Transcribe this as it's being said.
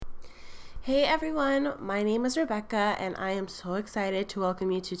Hey everyone, my name is Rebecca, and I am so excited to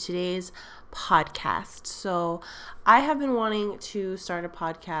welcome you to today's podcast. I have been wanting to start a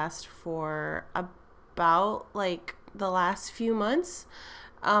podcast for about the last few months.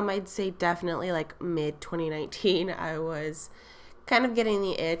 I'd say definitely like mid 2019. I was kind of getting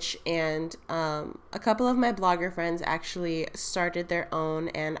the itch, and a couple of my blogger friends actually started their own,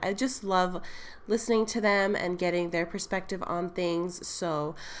 and I just love listening to them and getting their perspective on things.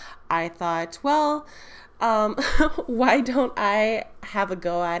 So I thought, well, why don't I have a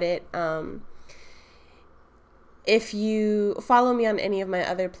go at it? If you follow me on any of my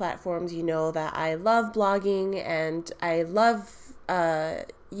other platforms, you know that I love blogging and I love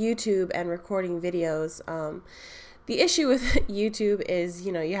YouTube and recording videos. The issue with YouTube is,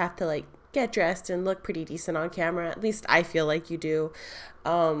 you have to get dressed and look pretty decent on camera. At least I feel like you do.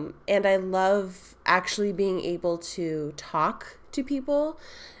 And I love actually being able to talk to people,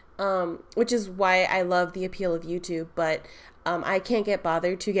 which is why I love the appeal of YouTube. But I can't get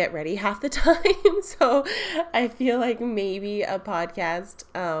bothered to get ready half the time. So I feel like maybe a podcast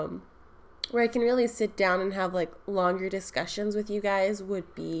where I can really sit down and have longer discussions with you guys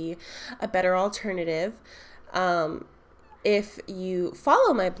would be a better alternative. If you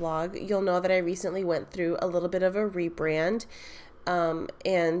follow my blog, you'll know that I recently went through a little bit of a rebrand.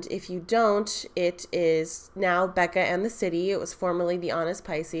 And if you don't, it is now Becca and the City. It was formerly The Honest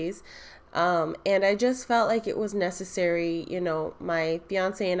Pisces. And I just felt like it was necessary. My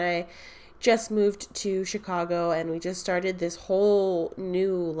fiance and I just moved to Chicago, and we just started this whole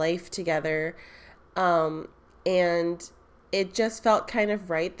new life together. And it just felt kind of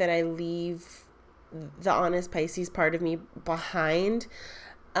right that I leave the Honest Pisces part of me behind,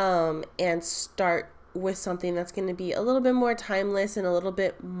 and start with something that's going to be a little bit more timeless and a little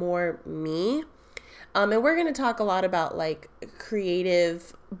bit more me. And we're going to talk a lot about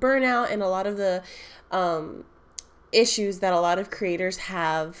creative burnout and a lot of the issues that a lot of creators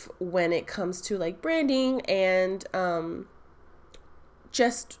have when it comes to branding and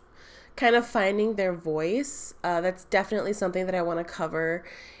just kind of finding their voice. That's definitely something that I want to cover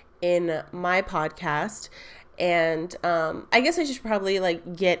in my podcast. And I guess I should probably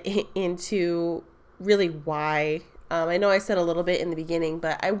get into really why. I know I said a little bit in the beginning,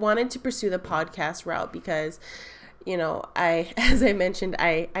 but I wanted to pursue the podcast route because, as I mentioned,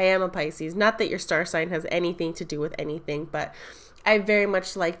 I am a Pisces. Not that your star sign has anything to do with anything, but I very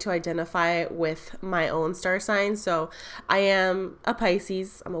much like to identify with my own star sign. So I am a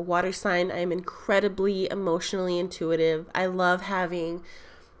Pisces. I'm a water sign. I am incredibly emotionally intuitive. I love having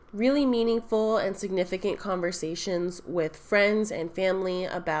really meaningful and significant conversations with friends and family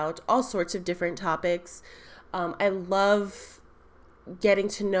about all sorts of different topics. I love getting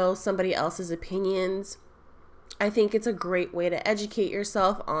to know somebody else's opinions. I think it's a great way to educate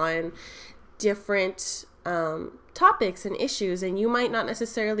yourself on different topics and issues, and you might not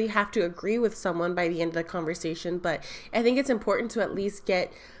necessarily have to agree with someone by the end of the conversation, but I think it's important to at least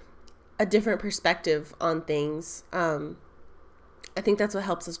get a different perspective on things. I think that's what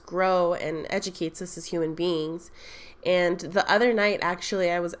helps us grow and educates us as human beings. And the other night,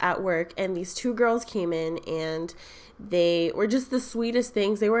 actually, I was at work and these two girls came in, and they were just the sweetest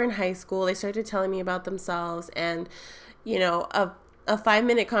things. They were in high school. They started telling me about themselves, and, a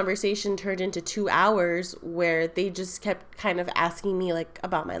 5-minute conversation turned into 2 hours where they just kept kind of asking me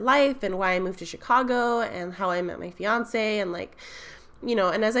about my life and why I moved to Chicago and how I met my fiance, and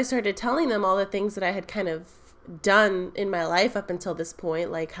and as I started telling them all the things that I had kind of done in my life up until this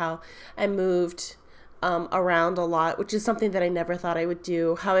point, like how I moved around a lot, which is something that I never thought I would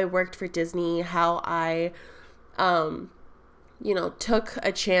do, how I worked for Disney, how I took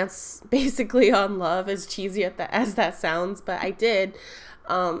a chance basically on love, as cheesy as that sounds, but I did.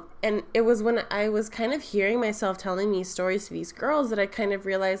 And it was when I was kind of hearing myself telling these stories to these girls that I kind of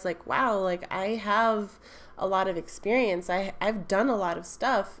realized wow, I have a lot of experience. I've done a lot of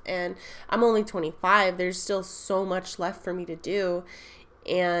stuff, and I'm only 25. There's still so much left for me to do.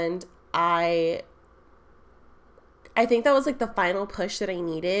 And I think that was the final push that I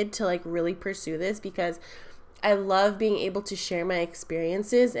needed to really pursue this, because I love being able to share my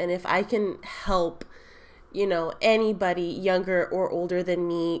experiences. And if I can help, anybody younger or older than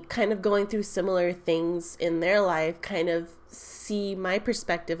me kind of going through similar things in their life, kind of see my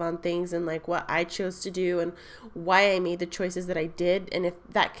perspective on things and what I chose to do and why I made the choices that I did. And if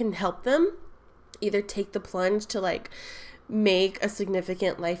that can help them either take the plunge to make a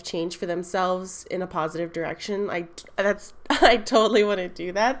significant life change for themselves in a positive direction, I totally want to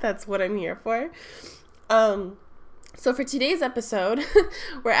do that. That's what I'm here for. So for today's episode,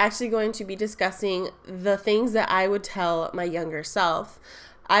 we're actually going to be discussing the things that I would tell my younger self.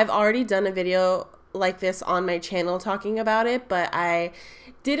 I've already done a video like this on my channel talking about it, but I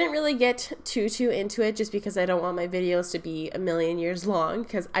didn't really get too into it just because I don't want my videos to be a million years long,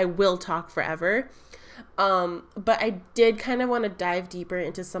 because I will talk forever. But I did kind of want to dive deeper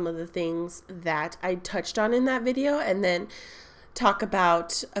into some of the things that I touched on in that video and then talk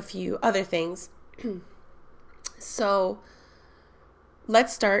about a few other things. So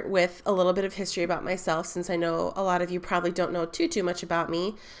let's start with a little bit of history about myself, since I know a lot of you probably don't know too much about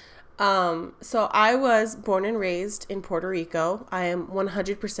me. So I was born and raised in Puerto Rico. I am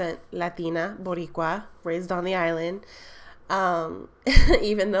 100% Latina, Boricua, raised on the island.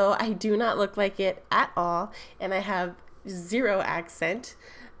 Even though I do not look like it at all, and I have zero accent.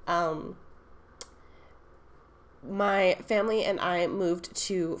 My family and I moved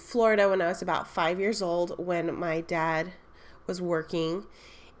to Florida when I was about 5 years old, when my dad was working.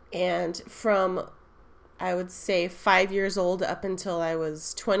 And from, I would say, 5 years old up until I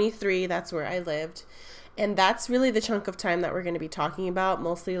was 23, that's where I lived. And that's really the chunk of time that we're going to be talking about,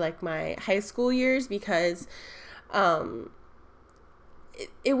 mostly like my high school years, because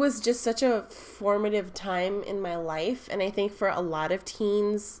it was just such a formative time in my life. And I think for a lot of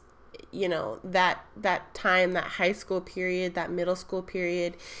teens, you know, that time, that high school period, that middle school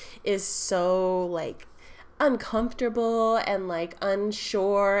period is so like uncomfortable and like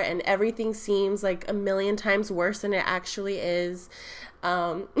unsure, and everything seems like a million times worse than it actually is.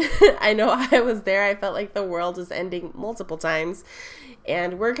 I know I was there. I felt like the world was ending multiple times,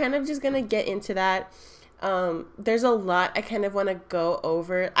 and we're kind of just gonna get into that. There's a lot I kind of want to go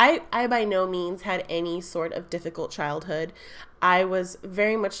over. I by no means had any sort of difficult childhood. I was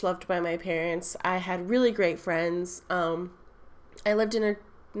very much loved by my parents. I had really great friends. I lived in a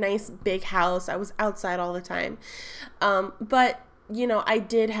nice big house. I was outside all the time. But, you know, I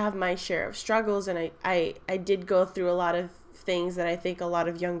did have my share of struggles, and I did go through a lot of things that I think a lot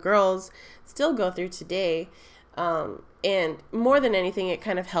of young girls still go through today. And more than anything, it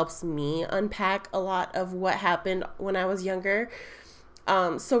kind of helps me unpack a lot of what happened when I was younger.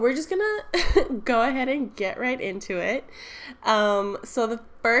 So we're just gonna go ahead and get right into it. So the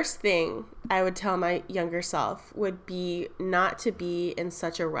first thing I would tell my younger self would be not to be in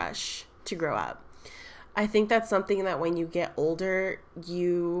such a rush to grow up. I think that's something that when you get older,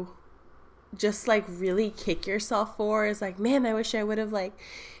 you just like really kick yourself for, is like, man, I wish I would have like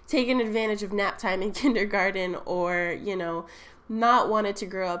taken advantage of nap time in kindergarten, or, you know, not wanted to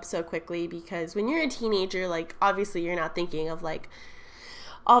grow up so quickly. Because when you're a teenager, like, obviously you're not thinking of like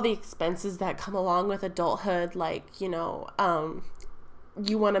all the expenses that come along with adulthood. Like, you know,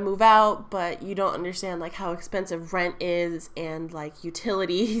 you want to move out, but you don't understand like how expensive rent is, and like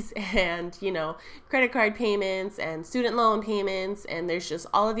utilities, and, you know, credit card payments and student loan payments. And there's just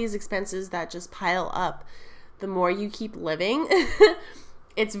all of these expenses that just pile up the more you keep living.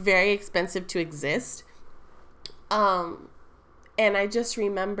 It's very expensive to exist. And I just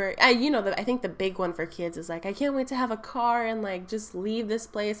remember, I think the big one for kids is like, I can't wait to have a car and like just leave this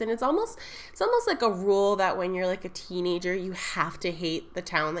place. And it's almost like a rule that when you're like a teenager, you have to hate the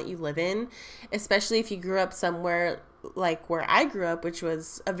town that you live in, especially if you grew up somewhere like where I grew up, which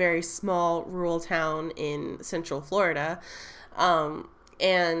was a very small rural town in Central Florida.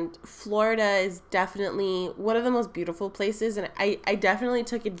 And Florida is definitely one of the most beautiful places. And I definitely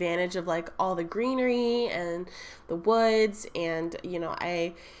took advantage of like all the greenery and the woods. And, you know,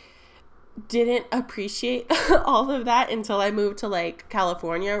 I didn't appreciate all of that until I moved to like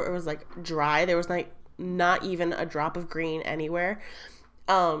California, where it was like dry. There was like not even a drop of green anywhere.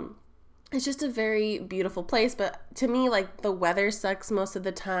 It's just a very beautiful place. But to me, like, the weather sucks most of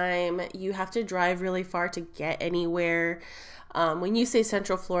the time. You have to drive really far to get anywhere. When you say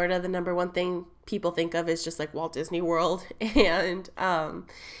Central Florida, the number one thing people think of is just like Walt Disney World. And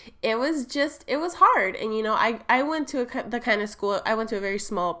it was hard. And, you know, I went to the kind of school, I went to a very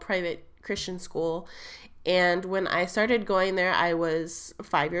small private Christian school. And when I started going there, I was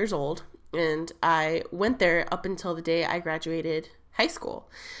 5 years old. And I went there up until the day I graduated high school.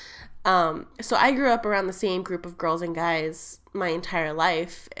 So I grew up around the same group of girls and guys my entire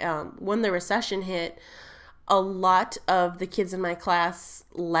life. When the recession hit, a lot of the kids in my class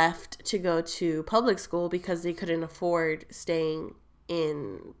left to go to public school because they couldn't afford staying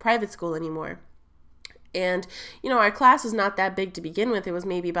in private school anymore. And, you know, our class was not that big to begin with. It was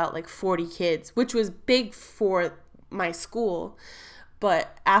maybe about like 40 kids, which was big for my school.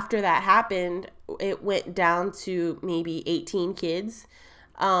 But after that happened, it went down to maybe 18 kids.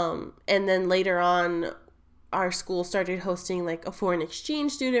 And then later on, our school started hosting like a foreign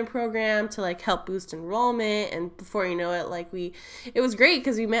exchange student program to like help boost enrollment. And before you know it, it was great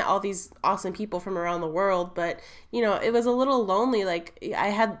because we met all these awesome people from around the world. But, it was a little lonely. Like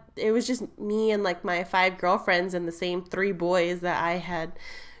it was just me and like my 5 girlfriends and the same 3 boys that I had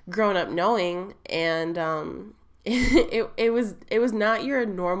grown up knowing. And, it was not your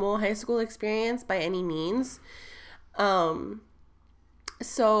normal high school experience by any means.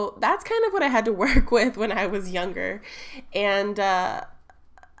 So that's kind of what I had to work with when I was younger. And I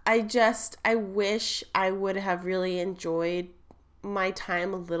wish I would have really enjoyed my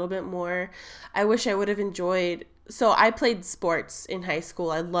time a little bit more. I wish I would have enjoyed. So I played sports in high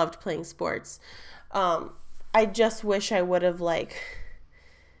school. I loved playing sports. I just wish I would have, I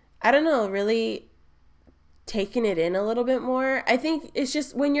don't know, really taken it in a little bit more. I think it's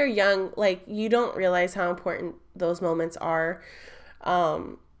just when you're young, you don't realize how important those moments are.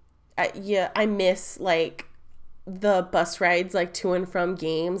 I miss the bus rides to and from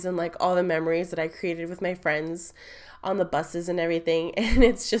games and all the memories that I created with my friends on the buses and everything. And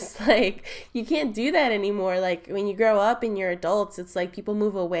it's just you can't do that anymore. When you grow up and you're adults, it's people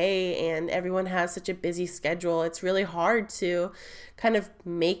move away and everyone has such a busy schedule. It's really hard to kind of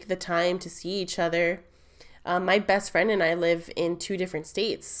make the time to see each other. My best friend and I live in 2 different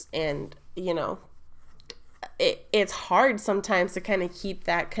states, and it's hard sometimes to kind of keep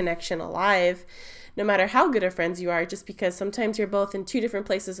that connection alive, no matter how good of friends you are, just because sometimes you're both in 2 different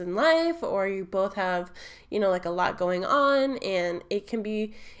places in life, or you both have, a lot going on, and it can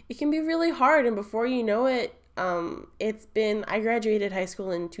be really hard. And before you know it, I graduated high school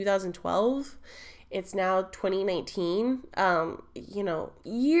in 2012. It's now 2019.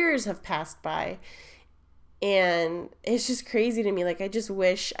 Years have passed by. And it's just crazy to me. I just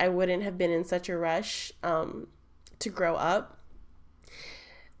wish I wouldn't have been in such a rush to grow up.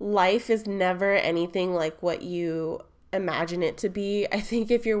 Life is never anything like what you imagine it to be. I think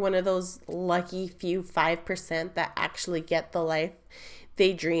if you're one of those lucky few 5% that actually get the life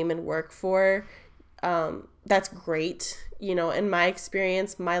they dream and work for, that's great. In my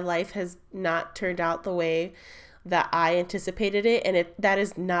experience, my life has not turned out the way that I anticipated it. And that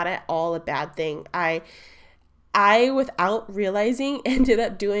is not at all a bad thing. I, without realizing, ended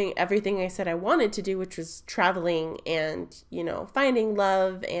up doing everything I said I wanted to do, which was traveling and, finding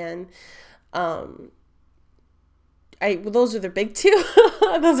love. And those are the big 2.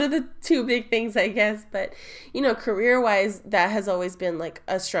 Those are the 2 big things, I guess. But, career-wise, that has always been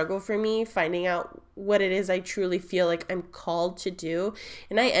a struggle for me, finding out what it is I truly feel like I'm called to do.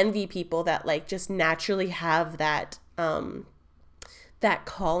 And I envy people that just naturally have that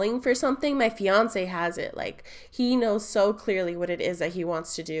calling for something. My fiance has it. He knows so clearly what it is that he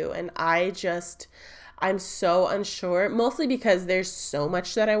wants to do. And I'm so unsure, mostly because there's so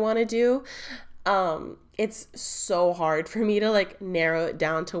much that I want to do. It's so hard for me to narrow it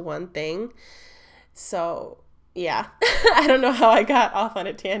down to one thing. So yeah, I don't know how I got off on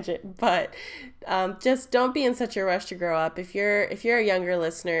a tangent, but just don't be in such a rush to grow up. If you're a younger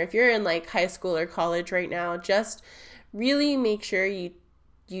listener, if you're in high school or college right now, just really make sure you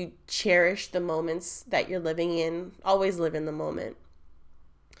cherish the moments that you're living in. Always live in the moment.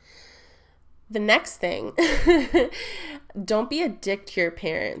 The next thing, don't be a dick to your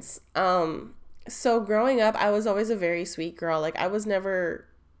parents. So growing up, I was always a very sweet girl. I was never,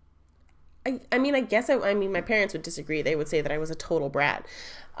 I mean, my parents would disagree. They would say that I was a total brat.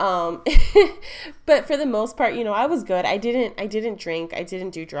 But for the most part, I was good. I didn't drink. I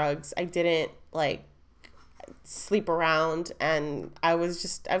didn't do drugs. I didn't sleep around, and I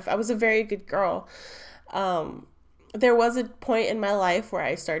was a very good girl. There was a point in my life where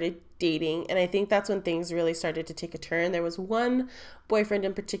I started dating, and I think that's when things really started to take a turn. There was one boyfriend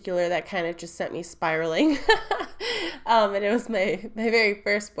in particular that kind of just sent me spiraling. And it was my very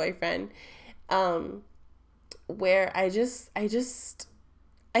first boyfriend, where I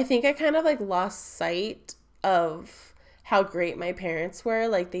think I kind of lost sight of how great my parents were.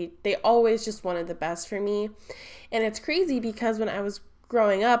 They always just wanted the best for me. And it's crazy because when I was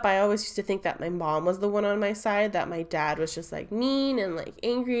growing up, I always used to think that my mom was the one on my side, that my dad was just mean and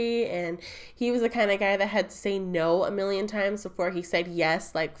angry, and he was the kind of guy that had to say no a million times before he said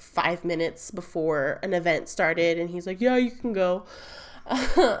yes, 5 minutes before an event started, and he's yeah, you can go.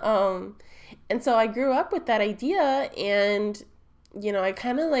 And so I grew up with that idea, and I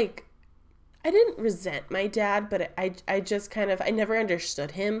kind of I didn't resent my dad, but I just I never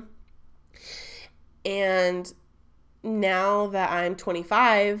understood him. And now that I'm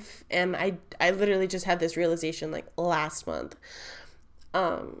 25, and I literally just had this realization last month,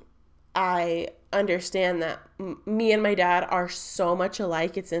 I understand that me and my dad are so much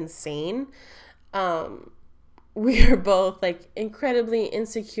alike. It's insane. we are both like incredibly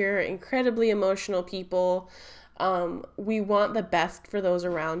insecure, incredibly emotional people. We want the best for those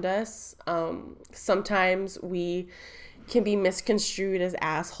around us. Sometimes we can be misconstrued as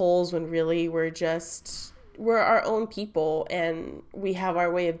assholes when really we're our own people and we have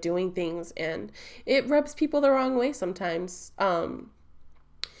our way of doing things, and it rubs people the wrong way sometimes.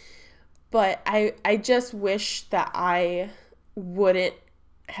 But I just wish that I wouldn't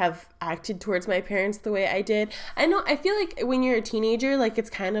have acted towards my parents the way I did. I feel like when you're a teenager, like it's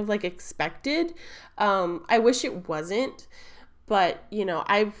kind of like expected. I wish it wasn't, but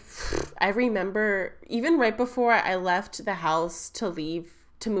I remember even right before I left the house to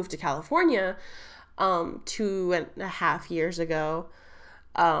move to California, 2.5 years ago,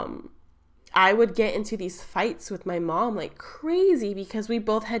 I would get into these fights with my mom like crazy because we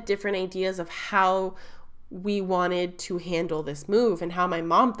both had different ideas of how we wanted to handle this move and how my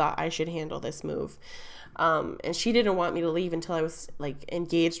mom thought I should handle this move. And she didn't want me to leave until I was like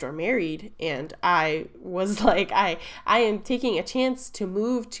engaged or married. And I was like, I am taking a chance to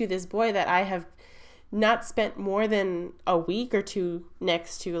move to this boy that I have not spent more than a week or two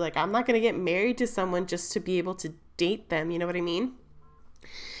next to. Like, I'm not going to get married to someone just to be able to date them. You know what I mean?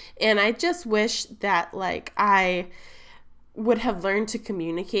 And I just wish that like I would have learned to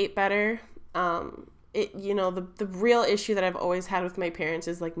communicate better. The real issue that I've always had with my parents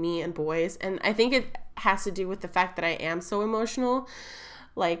is like me and boys. And I think it has to do with the fact that I am so emotional.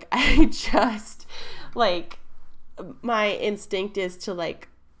 Like, I just, like, my instinct is to, like,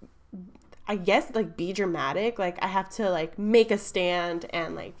 I guess, like, be dramatic. Like, I have to, like, make a stand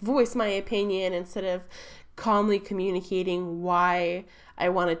and, like, voice my opinion instead of calmly communicating why I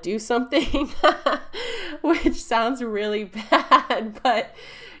want to do something, which sounds really bad, but,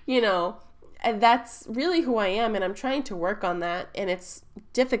 and that's really who I am, and I'm trying to work on that, and it's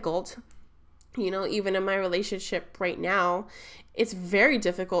difficult. Even in my relationship right now, it's very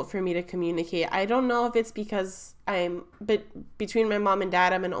difficult for me to communicate. I don't know if it's because but between my mom and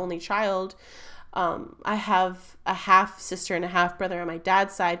dad, I'm an only child. I have a half sister and a half brother on my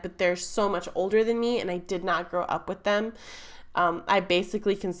dad's side, but they're so much older than me, and I did not grow up with them. I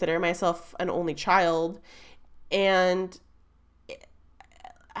basically consider myself an only child, and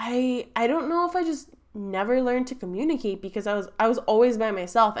I don't know if I just never learned to communicate because I was always by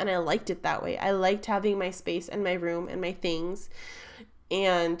myself, and I liked it that way. I liked having my space and my room and my things.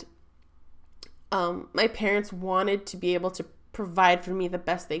 And my parents wanted to be able to provide for me the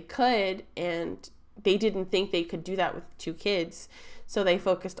best they could, and they didn't think they could do that with two kids. So they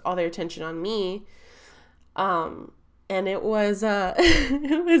focused all their attention on me. And it was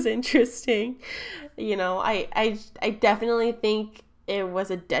it was interesting. I definitely think it was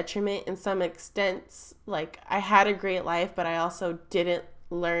a detriment in some extents. Like, I had a great life, but I also didn't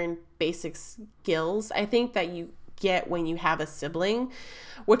learn basic skills, I think, that you get when you have a sibling,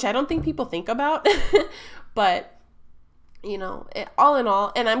 which I don't think people think about. But, all in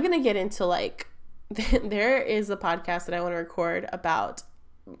all, and I'm going to get into, like, there is a podcast that I want to record about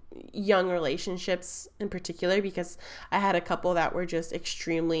young relationships in particular, because I had a couple that were just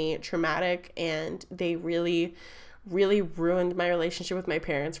extremely traumatic, and they really ruined my relationship with my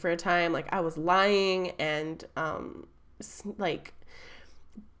parents for a time. Like, I was lying and like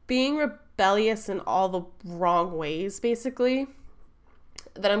being rebellious in all the wrong ways, basically,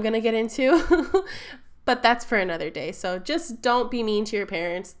 that I'm gonna get into. But that's for another day. So just don't be mean to your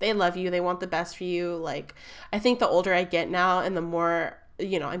parents. They love you. They want the best for you. Like, I think the older I get now and the more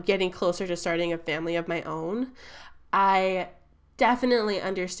I'm getting closer to starting a family of my own, I definitely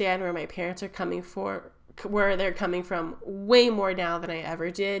understand where my parents are where they're coming from way more now than I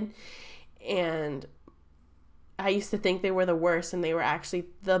ever did. And I used to think they were the worst, and they were actually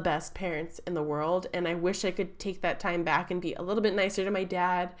the best parents in the world. And I wish I could take that time back and be a little bit nicer to my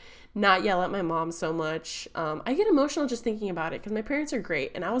dad, not yell at my mom so much. I get emotional just thinking about it because my parents are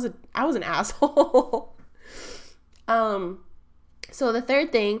great, and I was an asshole. So the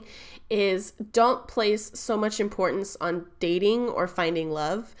third thing is, don't place so much importance on dating or finding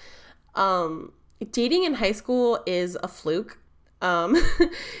love. Dating in high school is a fluke.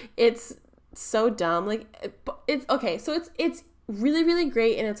 It's so dumb. Like, it's okay. So it's really, really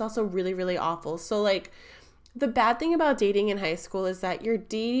great, and it's also really, really awful. So, like, the bad thing about dating in high school is that you're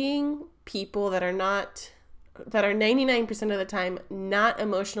dating people that are 99% of the time not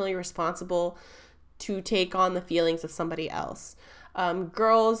emotionally responsible to take on the feelings of somebody else.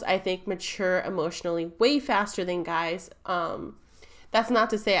 Girls, I think, mature emotionally way faster than guys. That's not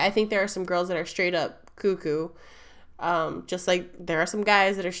to say, I think there are some girls that are straight up cuckoo. Just like there are some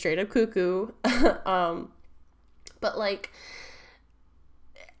guys that are straight up cuckoo. But like,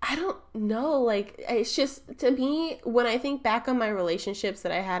 I don't know. Like, it's just, to me, when I think back on my relationships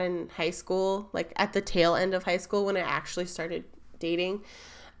that I had in high school, like at the tail end of high school when I actually started dating,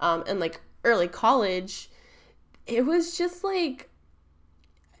 and like early college, it was just like,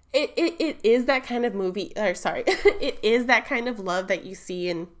 it is that kind of movie, or sorry, it is that kind of love that you see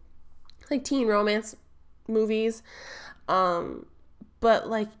in like teen romance movies. But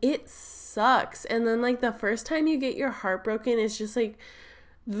like it sucks. And then like the first time you get your heart broken is just like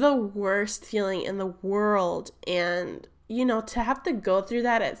the worst feeling in the world. And you know, to have to go through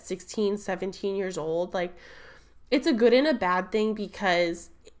that at 16, 17 years old, like it's a good and a bad thing, because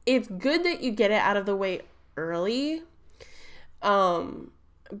it's good that you get it out of the way early.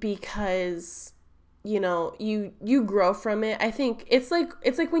 Because you know, you grow from it. I think it's like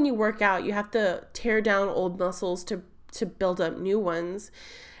when you work out, you have to tear down old muscles to build up new ones.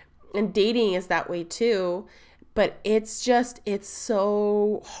 And dating is that way too. But it's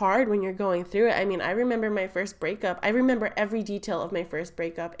so hard when you're going through it. I mean, I remember my first breakup. I remember every detail of my first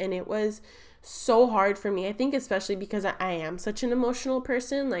breakup, and it was so hard for me. I think especially because I am such an emotional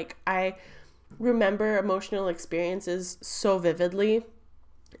person. Like, I remember emotional experiences so vividly.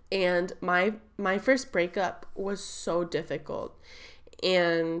 And my first breakup was so difficult.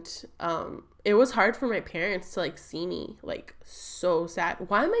 And it was hard for my parents to like see me like so sad.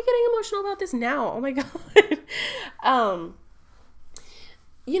 Why am I getting emotional about this now? Oh my god.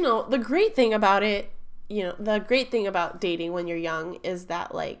 You know, the great thing about it, you know, the great thing about dating when you're young is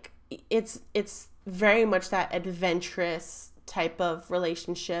that like it's very much that adventurous type of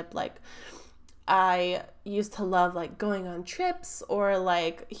relationship. Like, I used to love like going on trips, or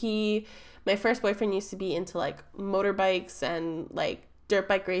like my first boyfriend used to be into like motorbikes and like dirt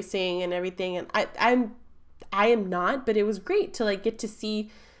bike racing and everything. And I am not, but it was great to like get to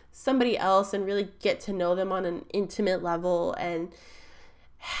see somebody else and really get to know them on an intimate level and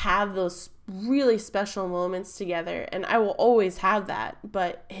have those really special moments together. And I will always have that,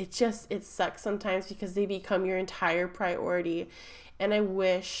 but it sucks sometimes because they become your entire priority. And I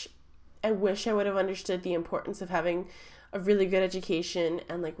wish I would have understood the importance of having a really good education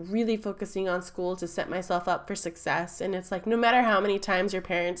and like really focusing on school to set myself up for success. And it's like, no matter how many times your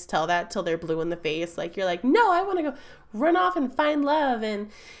parents tell that till they're blue in the face, like you're like, no, I want to go run off and find love. And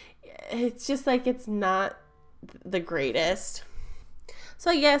it's just like, it's not the greatest.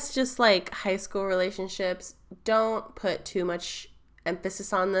 So I guess just like high school relationships, don't put too much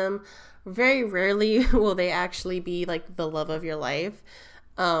emphasis on them. Very rarely will they actually be like the love of your life.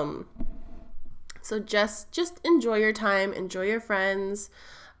 So just enjoy your time, enjoy your friends.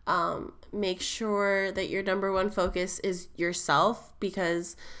 Make sure that your number one focus is yourself,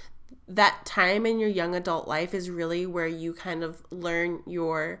 because that time in your young adult life is really where you kind of learn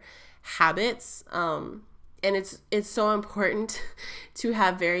your habits. And it's so important to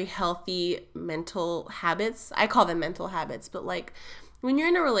have very healthy mental habits. I call them mental habits, but like when you're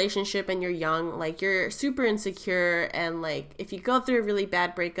in a relationship and you're young, like you're super insecure, and like if you go through a really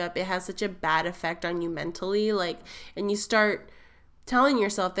bad breakup, it has such a bad effect on you mentally, like, and you start telling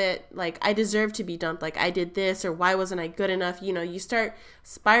yourself that like, I deserve to be dumped, like I did this, or why wasn't I good enough? You know, you start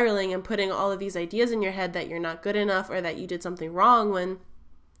spiraling and putting all of these ideas in your head that you're not good enough, or that you did something wrong, when,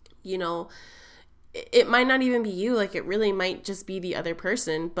 you know, it might not even be you. Like, it really might just be the other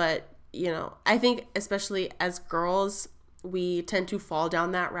person. But, you know, I think especially as girls, we tend to fall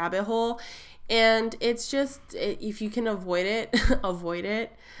down that rabbit hole, and it's just, if you can avoid it, avoid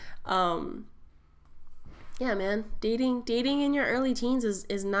it. Yeah, man, dating in your early teens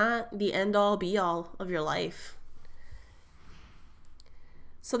is not the end all be all of your life.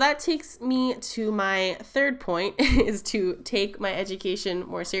 So that takes me to my third point, is to take my education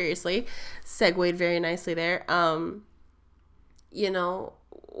more seriously. Segued very nicely there. You know,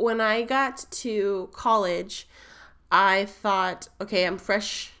 when I got to college, I thought, okay, I'm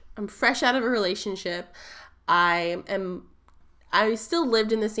fresh out of a relationship. I still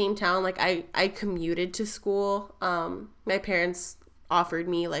lived in the same town. Like, I commuted to school. My parents offered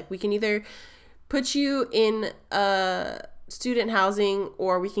me, like, we can either put you in student housing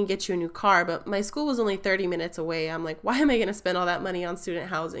or we can get you a new car. But my school was only 30 minutes away. I'm like, why am I going to spend all that money on student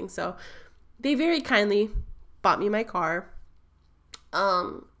housing? So they very kindly bought me my car.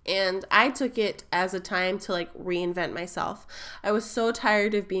 And I took it as a time to like reinvent myself. I was so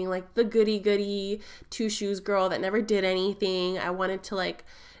tired of being like the goody two shoes girl that never did anything. I wanted to like,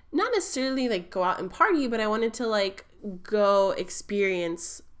 not necessarily like go out and party, but I wanted to like go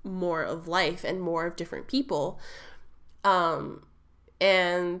experience more of life and more of different people.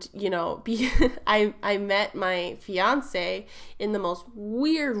 And you know, I met my fiance in the most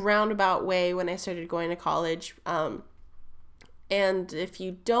weird roundabout way when I started going to college. And if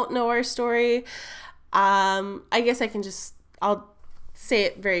you don't know our story, I guess I'll say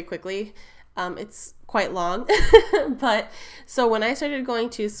it very quickly. It's quite long. But so when I started going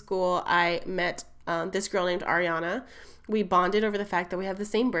to school, I met this girl named Ariana. We bonded over the fact that we have the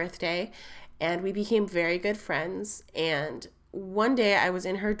same birthday, and we became very good friends. And one day I was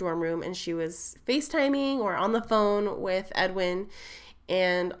in her dorm room and she was FaceTiming or on the phone with Edwin.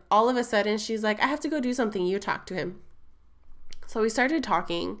 And all of a sudden she's like, I have to go do something. You talk to him. So we started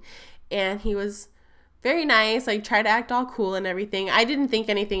talking, and he was very nice, like tried to act all cool and everything. I didn't think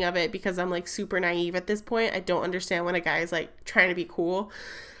anything of it because I'm like super naive at this point. I don't understand when a guy is like trying to be cool.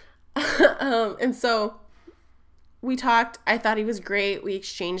 And so we talked. I thought he was great. We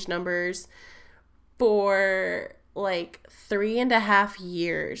exchanged numbers for like 3.5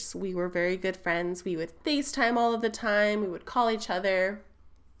 years. We were very good friends. We would FaceTime all of the time. We would call each other.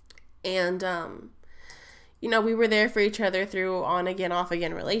 And, we were there for each other through on again, off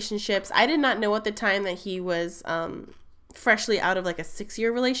again relationships. I did not know at the time that he was freshly out of like a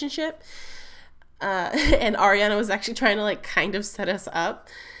 6-year relationship. And Ariana was actually trying to like kind of set us up.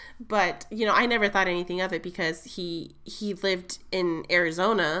 But, I never thought anything of it because he lived in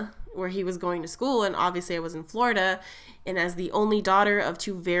Arizona where he was going to school. And obviously I was in Florida. And as the only daughter of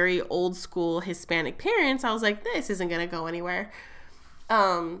 2 very old school Hispanic parents, I was like, this isn't going to go anywhere.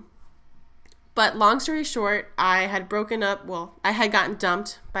 But long story short, I had gotten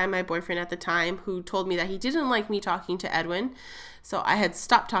dumped by my boyfriend at the time, who told me that he didn't like me talking to Edwin. So I had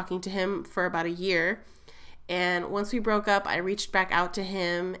stopped talking to him for about a year. And once we broke up, I reached back out to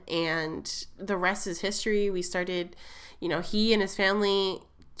him, and the rest is history. We started, he and his family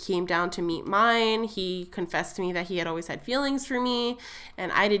came down to meet mine. He confessed to me that he had always had feelings for me,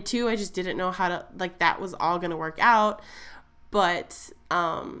 and I did too. I just didn't know how to, that was all going to work out. But,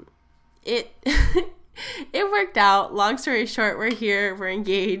 it it worked out. Long story short, we're here, we're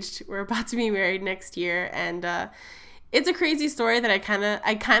engaged, we're about to be married next year, and it's a crazy story that I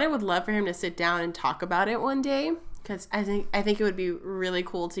kind of would love for him to sit down and talk about it one day, because I think it would be really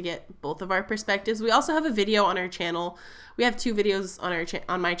cool to get both of our perspectives. We also have a video on our channel. We have 2 videos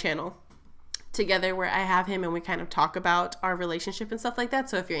on my channel together where I have him and we kind of talk about our relationship and stuff like that.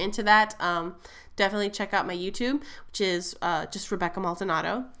 So if you're into that, definitely check out my YouTube, which is just Rebecca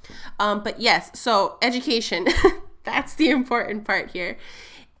Maldonado. But yes, so education, that's the important part here.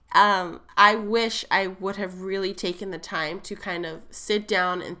 I wish I would have really taken the time to kind of sit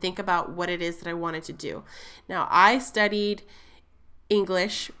down and think about what it is that I wanted to do. Now, I studied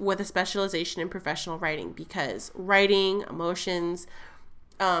English with a specialization in professional writing because writing, emotions,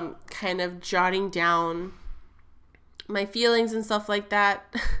 kind of jotting down my feelings and stuff like that.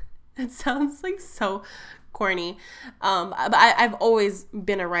 It sounds like so corny. But I've always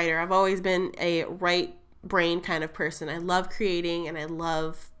been a writer. I've always been a right brain kind of person. I love creating and I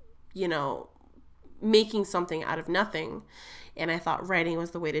love, making something out of nothing. And I thought writing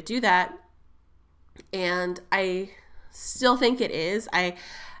was the way to do that. And I still think it is. I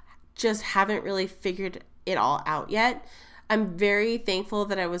just haven't really figured it all out yet. I'm very thankful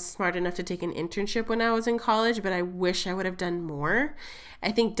that I was smart enough to take an internship when I was in college, but I wish I would have done more.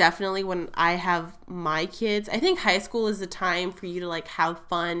 I think definitely when I have my kids, I think high school is the time for you to have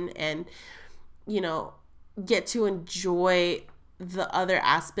fun and, get to enjoy the other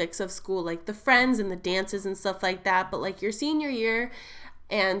aspects of school, like the friends and the dances and stuff like that. But your senior year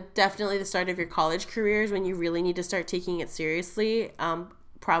and definitely the start of your college career is when you really need to start taking it seriously.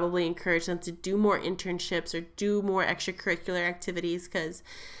 Probably encourage them to do more internships or do more extracurricular activities because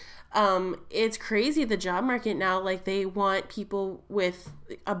it's crazy, the job market now. They want people with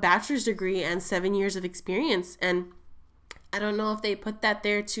a bachelor's degree and 7 years of experience, and I don't know if they put that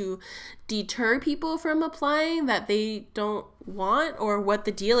there to deter people from applying that they don't want or what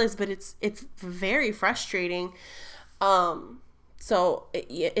the deal is, but it's very frustrating. So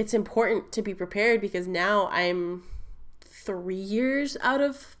it's important to be prepared because now I'm 3 years out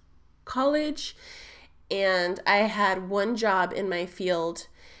of college and I had one job in my field,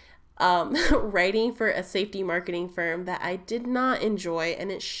 writing for a safety marketing firm that I did not enjoy,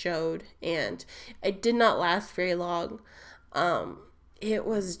 and it showed, and it did not last very long. It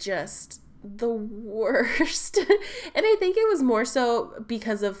was just the worst. And I think it was more so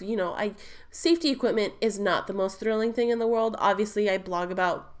because of, safety equipment is not the most thrilling thing in the world. Obviously, I blog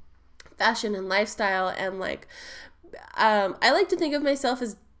about fashion and lifestyle, and I like to think of myself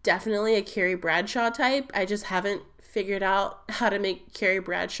as definitely a Carrie Bradshaw type. I just haven't figured out how to make Carrie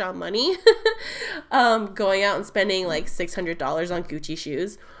Bradshaw money. Going out and spending $600 on Gucci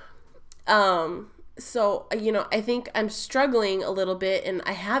shoes. So, I think I'm struggling a little bit, and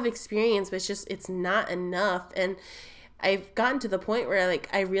I have experience, but it's not enough. And I've gotten to the point where like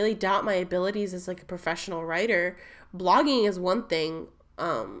I really doubt my abilities as like a professional writer. Blogging is one thing,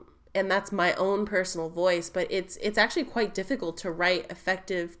 and that's my own personal voice, but it's actually quite difficult to write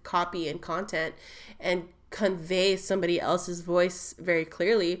effective copy and content and convey somebody else's voice very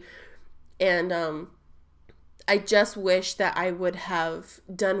clearly. And I just wish that I would have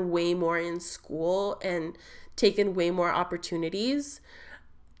done way more in school and taken way more opportunities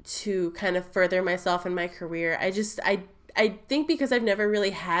to kind of further myself in my career. I think because I've never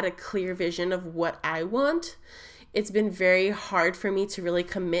really had a clear vision of what I want, it's been very hard for me to really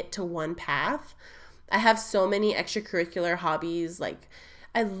commit to one path. I have so many extracurricular hobbies. Like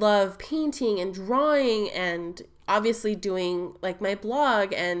I love painting and drawing and obviously doing like my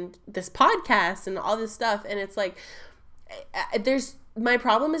blog and this podcast and all this stuff. And it's like, there's, my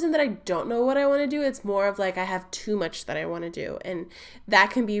problem isn't that I don't know what I want to do. It's more of like I have too much that I want to do. And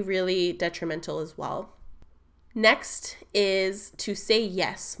that can be really detrimental as well. Next is to say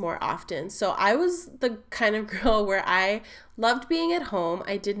yes more often. So I was the kind of girl where I loved being at home.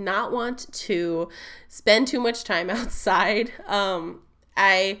 I did not want to spend too much time outside.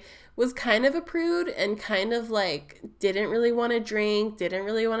 I was kind of a prude and kind of like didn't really want to drink, didn't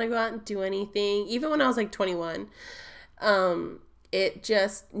really want to go out and do anything. Even when I was like 21, it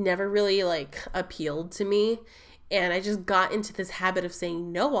just never really like appealed to me. And I just got into this habit of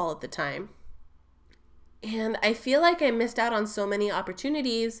saying no all of the time. And I feel like I missed out on so many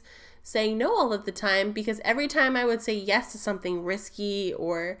opportunities saying no all of the time, because every time I would say yes to something risky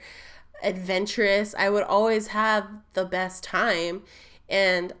or adventurous, I would always have the best time.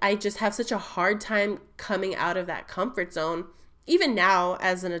 And I just have such a hard time coming out of that comfort zone. Even now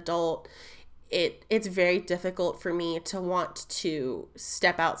as an adult, it's very difficult for me to want to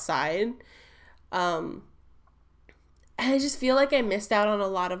step outside. And I just feel like I missed out on a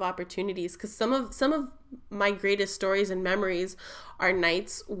lot of opportunities, because some of my greatest stories and memories are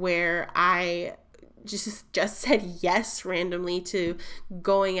nights where I just said yes randomly to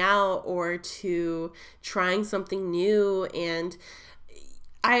going out or to trying something new. And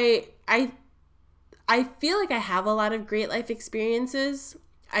I feel like I have a lot of great life experiences.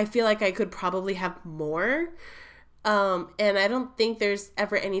 I feel like I could probably have more. And I don't think there's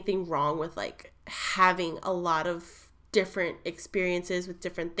ever anything wrong with like having a lot of different experiences with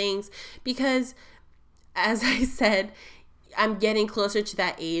different things, because as I said, I'm getting closer to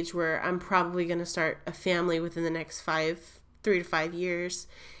that age where I'm probably going to start a family within the next 3 to 5 years.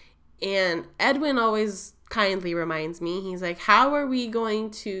 And Edwin always kindly reminds me, he's like, how are we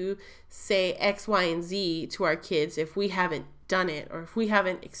going to say X, Y, and Z to our kids if we haven't done it or if we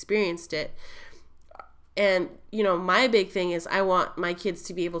haven't experienced it? And, you know, my big thing is I want my kids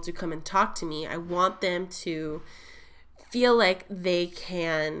to be able to come and talk to me. I want them to feel like they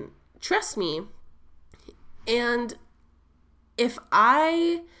can trust me. And if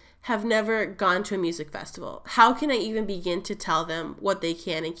I have never gone to a music festival, how can I even begin to tell them what they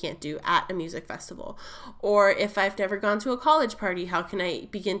can and can't do at a music festival? Or if I've never gone to a college party, how can I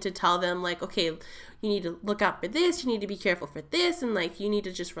begin to tell them like, okay, you need to look out for this, you need to be careful for this, and like you need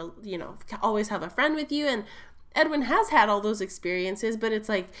to just, you know, always have a friend with you. And Edwin has had all those experiences, but it's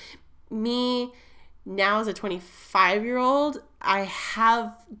like me now as a 25-year-old, I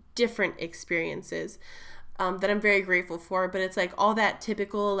have different experiences that I'm very grateful for, but it's like all that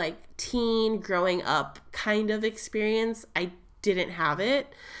typical like teen growing up kind of experience, I didn't have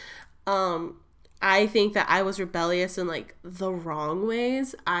it. I think that I was rebellious in like the wrong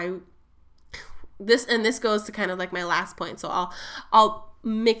ways. This goes to kind of like my last point, so I'll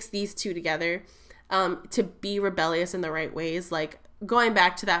mix these two together. To be rebellious in the right ways, like going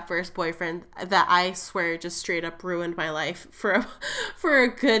back to that first boyfriend that I swear just straight up ruined my life for a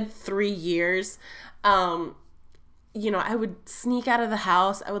good 3 years. You know, I would sneak out of the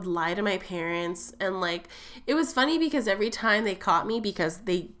house. I would lie to my parents. And like, it was funny because every time they caught me, because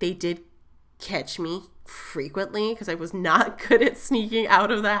they did catch me frequently because I was not good at sneaking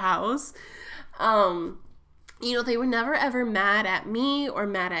out of the house. You know, they were never ever mad at me or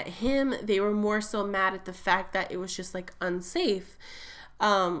mad at him. They were more so mad at the fact that it was just like unsafe.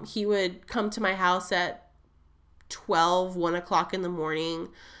 He would come to my house at 1 o'clock in the morning,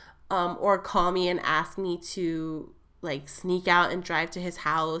 or call me and ask me to like sneak out and drive to his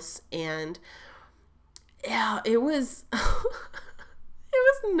house. And yeah, it was, it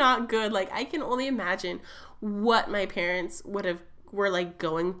was not good. Like I can only imagine what my parents were like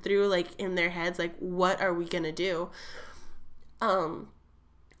going through, like in their heads, like what are we gonna do? I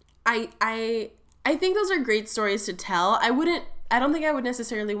think those are great stories to tell. I don't think I would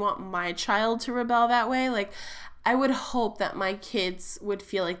necessarily want my child to rebel that way. Like I would hope that my kids would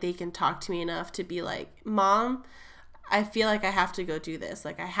feel like they can talk to me enough to be like, Mom, I feel like I have to go do this.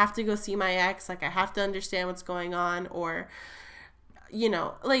 Like, I have to go see my ex. Like, I have to understand what's going on, or, you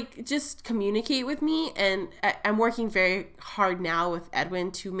know, like, just communicate with me. And I'm working very hard now with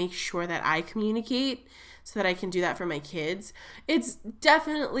Edwin to make sure that I communicate so that I can do that for my kids. It's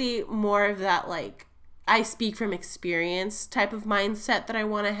definitely more of that, like, I speak from experience type of mindset that I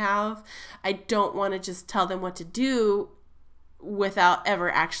want to have. I don't want to just tell them what to do without ever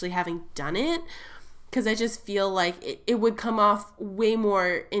actually having done it, because I just feel like it would come off way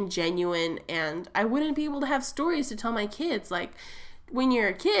more ingenuine, and I wouldn't be able to have stories to tell my kids. Like, when you're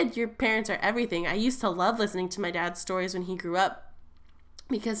a kid, your parents are everything. I used to love listening to my dad's stories when he grew up,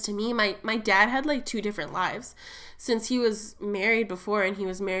 because to me, my dad had like 2 different lives. Since he was married before, and he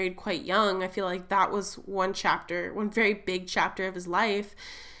was married quite young, I feel like that was one very big chapter of his life,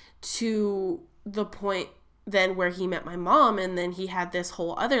 to the point then where he met my mom, and then he had this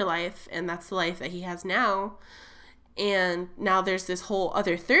whole other life, and that's the life that he has now. And now there's this whole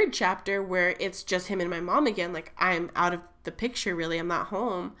other 3rd chapter where it's just him and my mom again. Like, I'm out of the picture, really. I'm not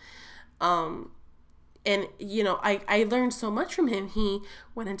home. And, you know, I learned so much from him. He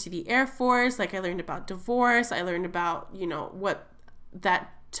went into the Air Force. Like, I learned about divorce. I learned about, you know, what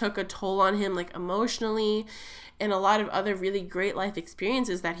that took a toll on him, like, emotionally, and a lot of other really great life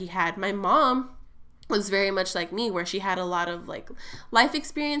experiences that he had. My mom was very much like me, where she had a lot of like life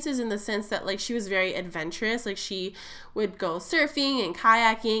experiences, in the sense that like she was very adventurous. Like, she would go surfing and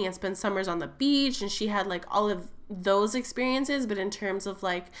kayaking and spend summers on the beach, and she had like all of those experiences. But in terms of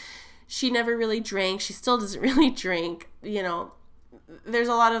like, she never really drank. She still doesn't really drink. You know, there's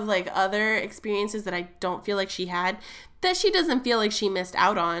a lot of like other experiences that I don't feel like she had, that she doesn't feel like she missed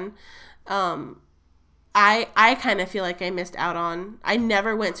out on. I kind of feel like I missed out on. I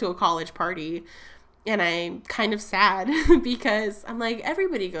never went to a college party. And I'm kind of sad because I'm like,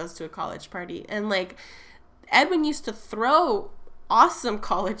 everybody goes to a college party. And like, Edwin used to throw awesome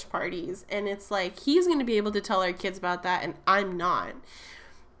college parties. And it's like, he's going to be able to tell our kids about that, and I'm not.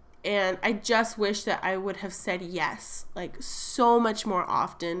 And I just wish that I would have said yes, like, so much more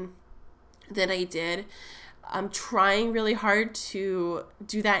often than I did. I'm trying really hard to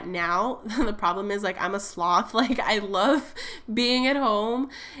do that now. The problem is, like, I'm a sloth. Like, I love being at home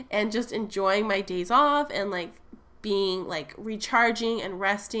and just enjoying my days off, and like being like recharging and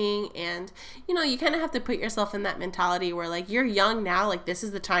resting. And, you know, you kind of have to put yourself in that mentality where like, you're young now, like, this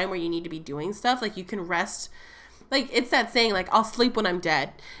is the time where you need to be doing stuff. Like, you can rest. Like, it's that saying, like, I'll sleep when I'm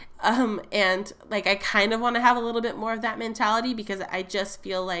dead. And like, I kind of want to have a little bit more of that mentality, because I just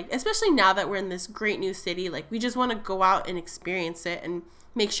feel like, especially now that we're in this great new city, like, we just want to go out and experience it and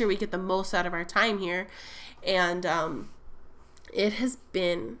make sure we get the most out of our time here. And it has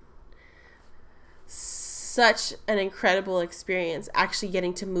been such an incredible experience actually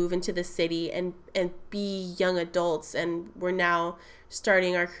getting to move into the city and be young adults, and we're now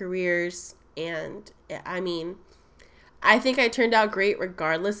starting our careers. And I mean, I think I turned out great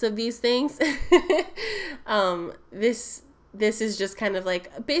regardless of these things. This is just kind of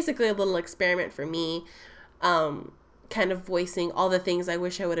like basically a little experiment for me, kind of voicing all the things I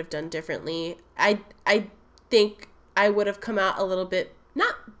wish I would have done differently. I think I would have come out a little bit,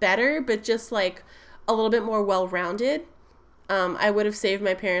 not better, but just like a little bit more well-rounded. I would have saved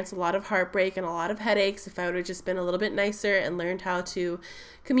my parents a lot of heartbreak and a lot of headaches if I would have just been a little bit nicer and learned how to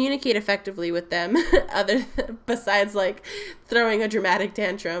communicate effectively with them, besides like throwing a dramatic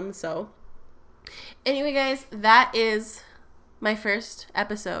tantrum. So anyway, guys, that is my first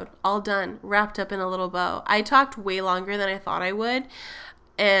episode, all done, wrapped up in a little bow. I talked way longer than I thought I would,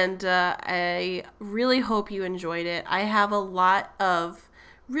 and I really hope you enjoyed it. I have a lot of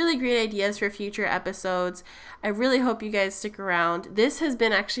really great ideas for future episodes. I really hope you guys stick around. This has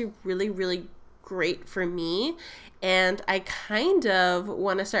been actually really, really great for me, and I kind of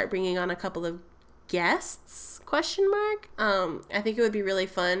want to start bringing on a couple of guests, ? I think it would be really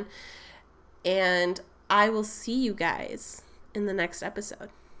fun, and I will see you guys in the next episode.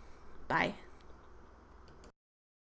 Bye.